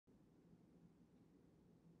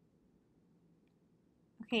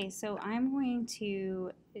Okay, so I'm going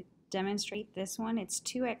to demonstrate this one. It's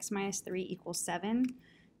 2x minus 3 equals 7.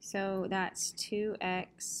 So that's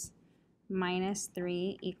 2x minus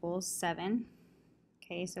 3 equals 7.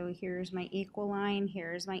 Okay, so here's my equal line,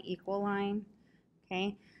 here's my equal line.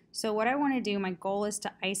 Okay, so what I want to do, my goal is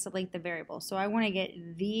to isolate the variable. So I want to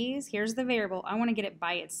get these, here's the variable, I want to get it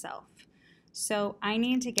by itself. So I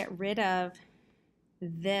need to get rid of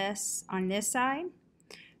this on this side.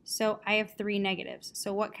 So I have 3 negatives.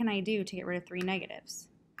 So what can I do to get rid of 3 negatives?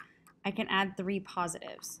 I can add 3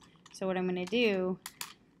 positives. So what I'm going to do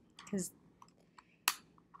is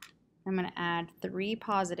I'm going to add 3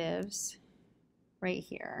 positives right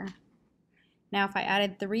here. Now if I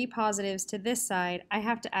added 3 positives to this side, I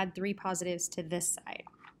have to add 3 positives to this side.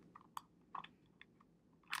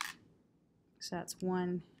 So that's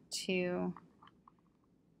 1, 2,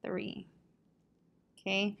 3.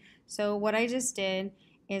 Okay, so what I just did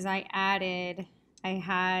is I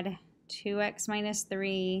had 2x minus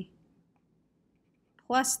 3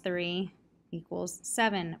 plus 3 equals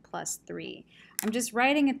 7 plus 3. I'm just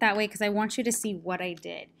writing it that way because I want you to see what I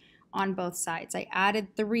did on both sides. I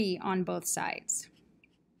added 3 on both sides.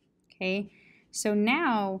 Okay, so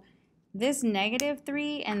now this negative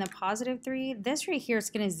 3 and the positive 3, this right here is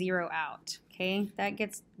going to zero out. Okay, that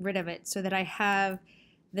gets rid of it so that I have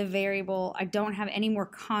the variable, I don't have any more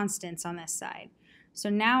constants on this side. So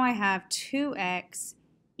now I have 2x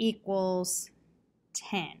equals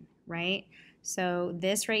 10, right? So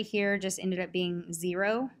this right here just ended up being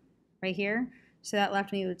 0 right here. So that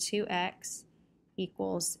left me with 2x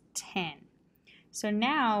equals 10. So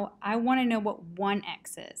now I want to know what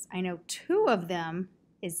 1x is. I know 2 of them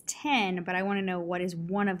is 10, but I want to know what is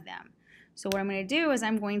 1 of them. So what I'm going to do is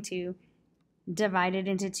I'm going to divide it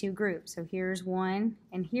into 2 groups. So here's 1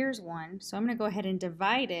 and here's 1. So I'm going to go ahead and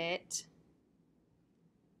divide it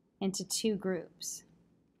into 2 groups.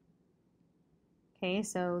 Okay,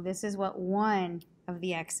 so this is what 1 of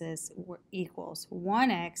the x's equals.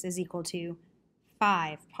 1x is equal to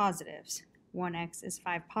 5 positives. 1x is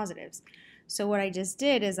 5 positives. So what I just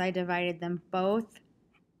did is I divided them both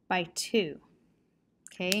by 2.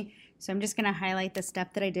 Okay, so I'm just going to highlight the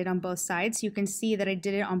step that I did on both sides. You can see that I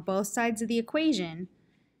did it on both sides of the equation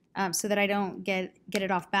so that I don't get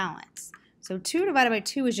it off balance. So 2 divided by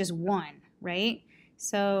 2 is just 1, right?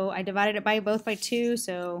 So I divided it by both by 2,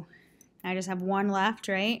 so I just have 1 left,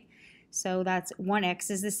 right? So that's 1x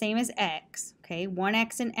is the same as x, okay?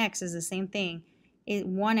 1x and x is the same thing.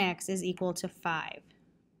 1x is equal to 5,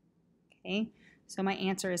 okay? So my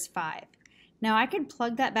answer is 5. Now I could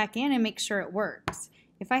plug that back in and make sure it works.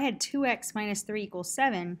 If I had 2x minus 3 equals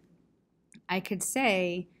 7, I could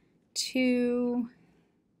say 2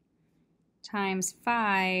 times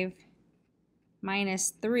 5 minus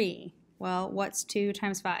 3. Well, what's 2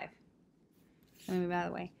 times 5? Let me move out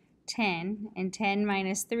of the way. 10, and 10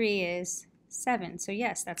 minus 3 is 7. So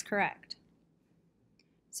yes, that's correct.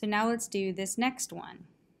 So now let's do this next one.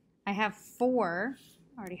 I have 4,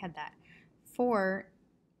 I already had that. 4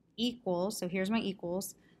 equals, so here's my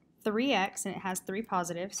equals, 3x, and it has 3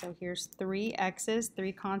 positives, so here's 3 x's,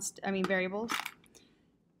 3 variables,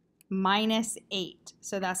 minus 8.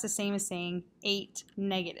 So that's the same as saying 8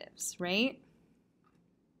 negatives, right?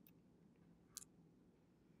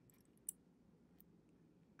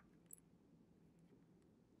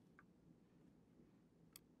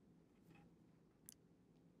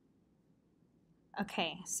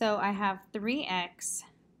 Okay, so I have 3x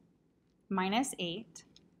minus 8.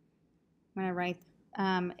 I'm going to write,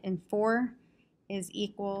 and 4 is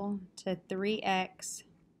equal to 3x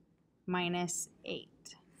minus 8.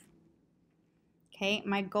 Okay,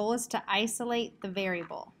 my goal is to isolate the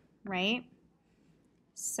variable, right?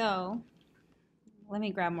 So let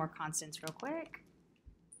me grab more constants real quick.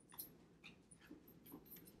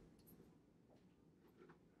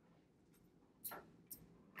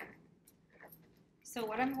 So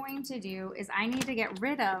what I'm going to do is I need to get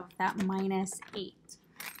rid of that minus 8.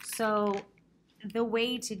 So the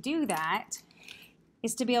way to do that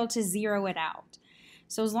is to be able to zero it out.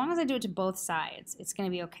 So as long as I do it to both sides, it's going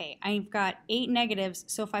to be okay. I've got 8 negatives,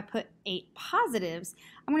 so if I put 8 positives,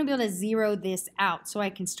 I'm going to be able to zero this out so I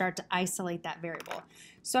can start to isolate that variable.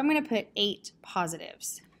 So I'm going to put 8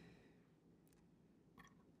 positives.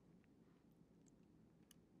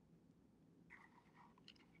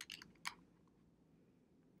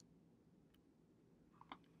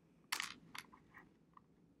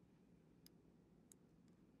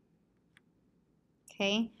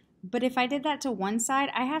 Okay, but if I did that to one side,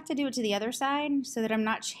 I have to do it to the other side so that I'm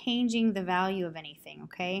not changing the value of anything,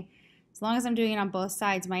 okay? As long as I'm doing it on both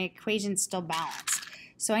sides, my equation's still balanced.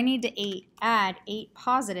 So I need to add 8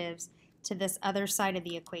 positives to this other side of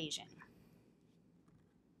the equation.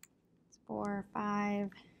 4, 5,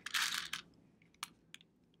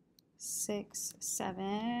 6,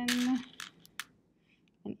 7,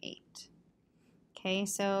 and 8. Okay,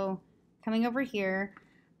 so coming over here,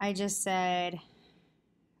 I just said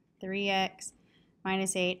 3x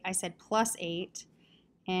minus 8. I said plus 8,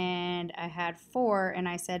 and I had 4, and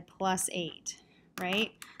I said plus 8,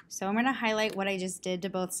 right? So I'm going to highlight what I just did to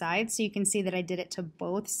both sides so you can see that I did it to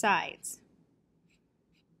both sides.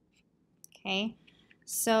 Okay,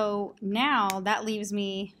 so now that leaves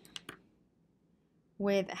me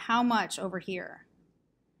with how much over here?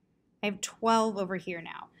 I have 12 over here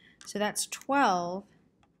now. So that's 12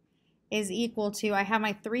 is equal to, I have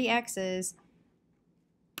my 3x's,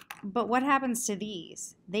 but what happens to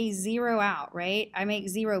these? They zero out, right? I make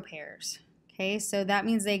 0 pairs. Okay, so that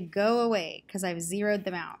means they go away because I've zeroed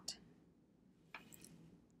them out.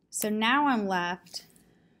 So now I'm left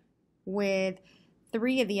with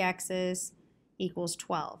 3 of the x's equals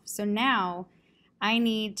 12. So now I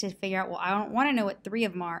need to figure out, well, I don't want to know what 3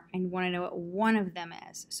 of them are, I want to know what one of them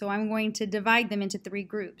is. So I'm going to divide them into 3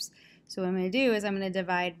 groups. So what I'm going to do is I'm going to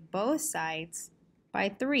divide both sides by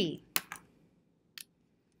 3.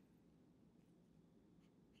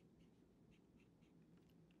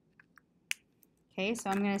 Okay, so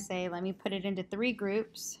I'm going to say, let me put it into 3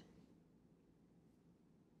 groups.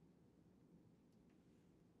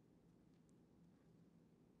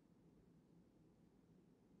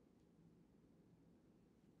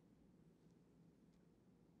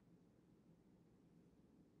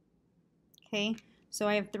 Okay, so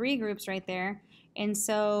I have 3 groups right there, and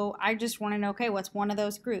so I just want to know, okay, what's one of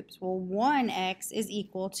those groups? Well, 1x is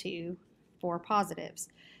equal to 4 positives.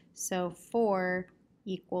 So 4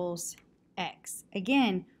 equals x.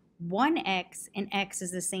 Again, 1x and x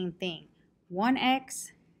is the same thing.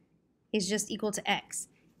 1x is just equal to x.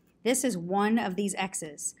 This is one of these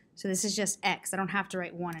x's, so this is just x. I don't have to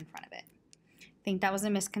write 1 in front of it. I think that was a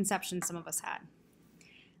misconception some of us had.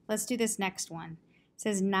 Let's do this next one. It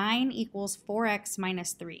says 9 equals 4x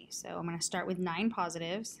minus 3. So I'm going to start with 9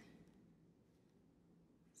 positives.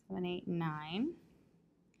 7, 8, 9.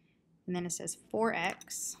 And then it says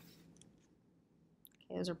 4x.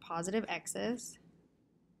 Okay, those are positive x's.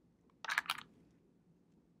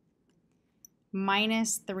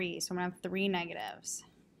 Minus 3. So I'm going to have 3 negatives.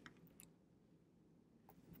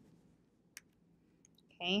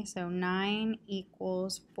 Okay, so 9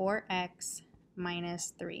 equals 4x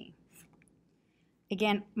minus 3.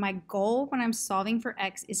 Again, my goal when I'm solving for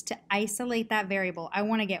x is to isolate that variable. I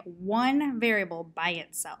want to get one variable by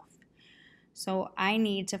itself. So I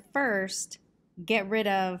need to first get rid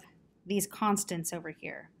of these constants over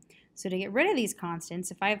here. So to get rid of these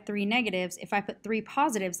constants, if I have 3 negatives, if I put 3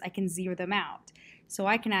 positives, I can zero them out. So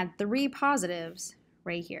I can add 3 positives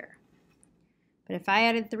right here. But if I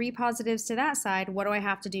added 3 positives to that side, what do I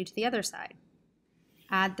have to do to the other side?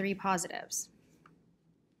 Add 3 positives.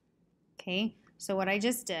 Okay. So what I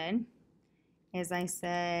just did is I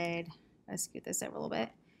said, let's scoot this over a little bit,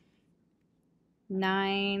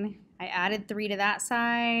 9, I added 3 to that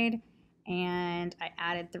side, and I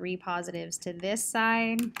added 3 positives to this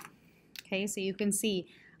side. Okay, so you can see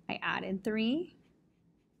I added 3,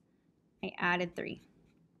 I added 3.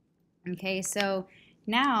 Okay, so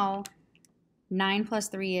now 9 plus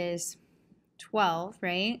 3 is 12,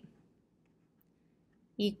 right?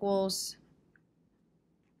 Equals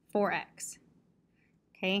 4x.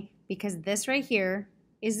 Okay, because this right here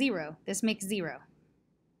is 0. This makes 0.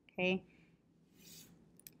 Okay,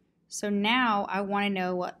 so now I want to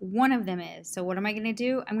know what one of them is. So what am I going to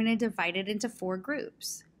do? I'm going to divide it into 4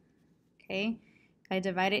 groups. Okay, if I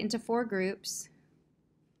divide it into 4 groups,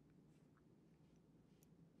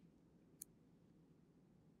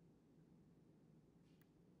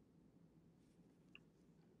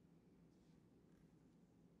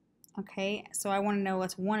 okay, so I want to know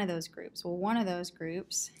what's one of those groups. Well, one of those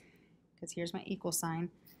groups, because here's my equal sign,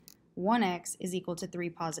 1x is equal to 3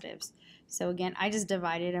 positives. So again, I just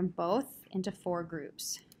divided them both into 4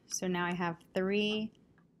 groups. So now I have 3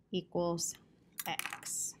 equals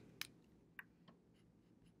x.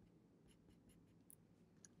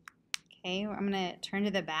 Okay, I'm going to turn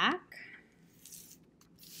to the back.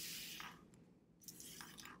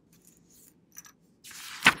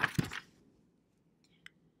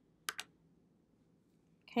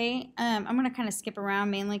 Okay, I'm going to kind of skip around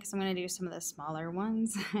mainly because I'm going to do some of the smaller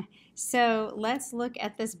ones. So let's look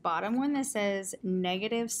at this bottom one that says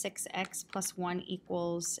negative 6x plus 1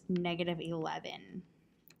 equals negative 11.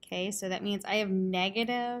 Okay, so that means I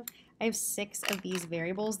have 6 of these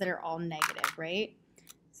variables that are all negative, right?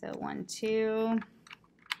 So 1, 2,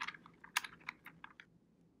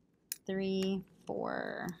 3,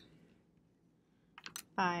 4,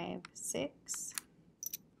 5, 6.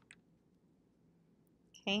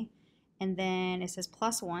 Okay, and then it says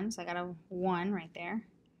plus 1, so I got a 1 right there.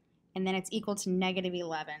 And then it's equal to negative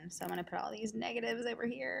 11. So I'm going to put all these negatives over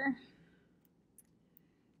here.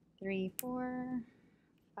 3, 4,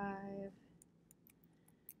 5,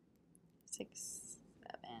 6,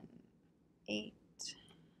 7, 8,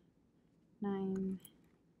 9,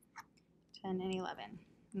 10, and 11.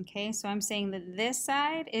 Okay, so I'm saying that this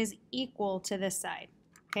side is equal to this side.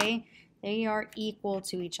 Okay, they are equal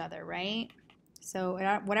to each other, right? So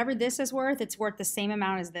whatever this is worth, it's worth the same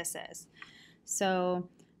amount as this is. So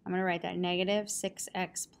I'm going to write that negative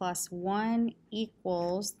 6x plus 1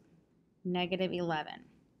 equals negative 11.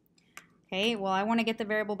 Okay, well, I want to get the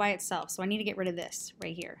variable by itself, so I need to get rid of this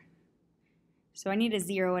right here. So I need to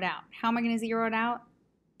zero it out. How am I going to zero it out?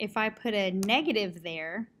 If I put a negative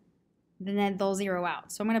there, then they'll zero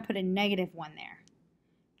out. So I'm going to put a negative 1 there.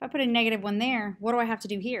 If I put a negative 1 there, what do I have to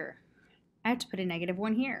do here? I have to put a negative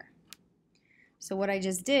 1 here. So what I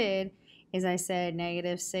just did is I said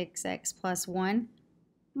negative 6x plus 1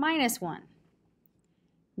 minus 1.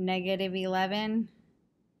 Negative 11,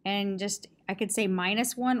 and just I could say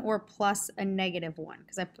minus 1 or plus a negative 1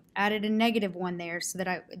 because I added a negative 1 there so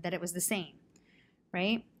that it was the same,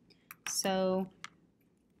 right? So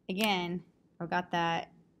again, I've got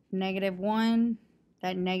that negative 1,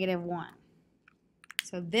 that negative 1.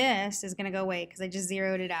 So this is going to go away because I just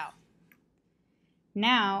zeroed it out.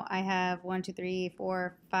 Now I have 1, 2, 3,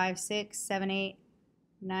 4, 5, 6, 7, 8,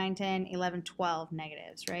 9, 10, 11, 12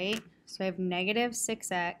 negatives, right? So I have negative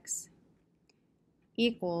 6x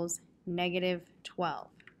equals negative 12.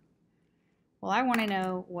 Well, I want to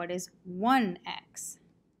know what is 1x.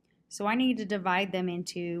 So I need to divide them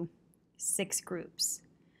into 6 groups.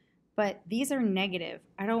 But these are negative.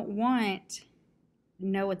 I don't want to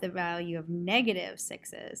know what the value of negative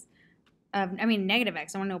 6 is. Negative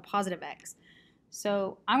x. I want to know positive x.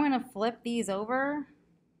 So I'm going to flip these over.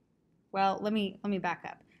 Well, let me back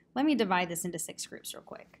up. Let me divide this into 6 groups real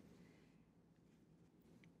quick.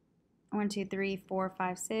 1, 2, 3, 4,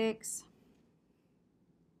 5, 6.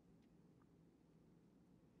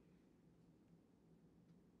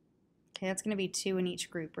 Okay, that's going to be 2 in each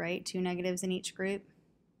group, right? 2 negatives in each group.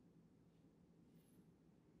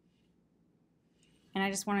 And I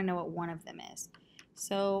just want to know what one of them is.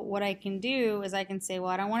 So what I can do is I can say, well,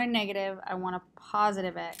 I don't want a negative, I want a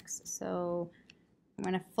positive x. So I'm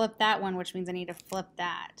going to flip that one, which means I need to flip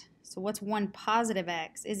that. So what's 1 positive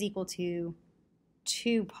x is equal to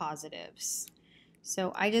 2 positives.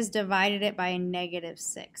 So I just divided it by a negative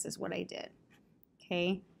 6 is what I did.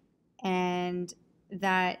 Okay, and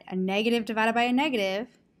that a negative divided by a negative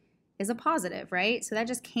is a positive, right? So that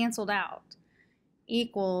just canceled out.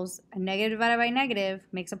 Equals a negative divided by a negative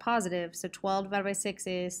makes a positive, so 12 divided by 6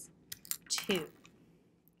 is 2.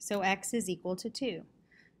 So x is equal to 2.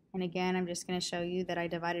 And again, I'm just going to show you that I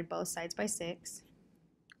divided both sides by 6.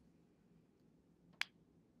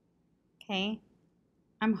 Okay,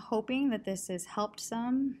 I'm hoping that this has helped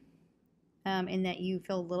some and that you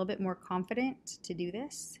feel a little bit more confident to do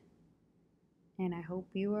this. And I hope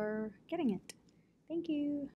you are getting it. Thank you.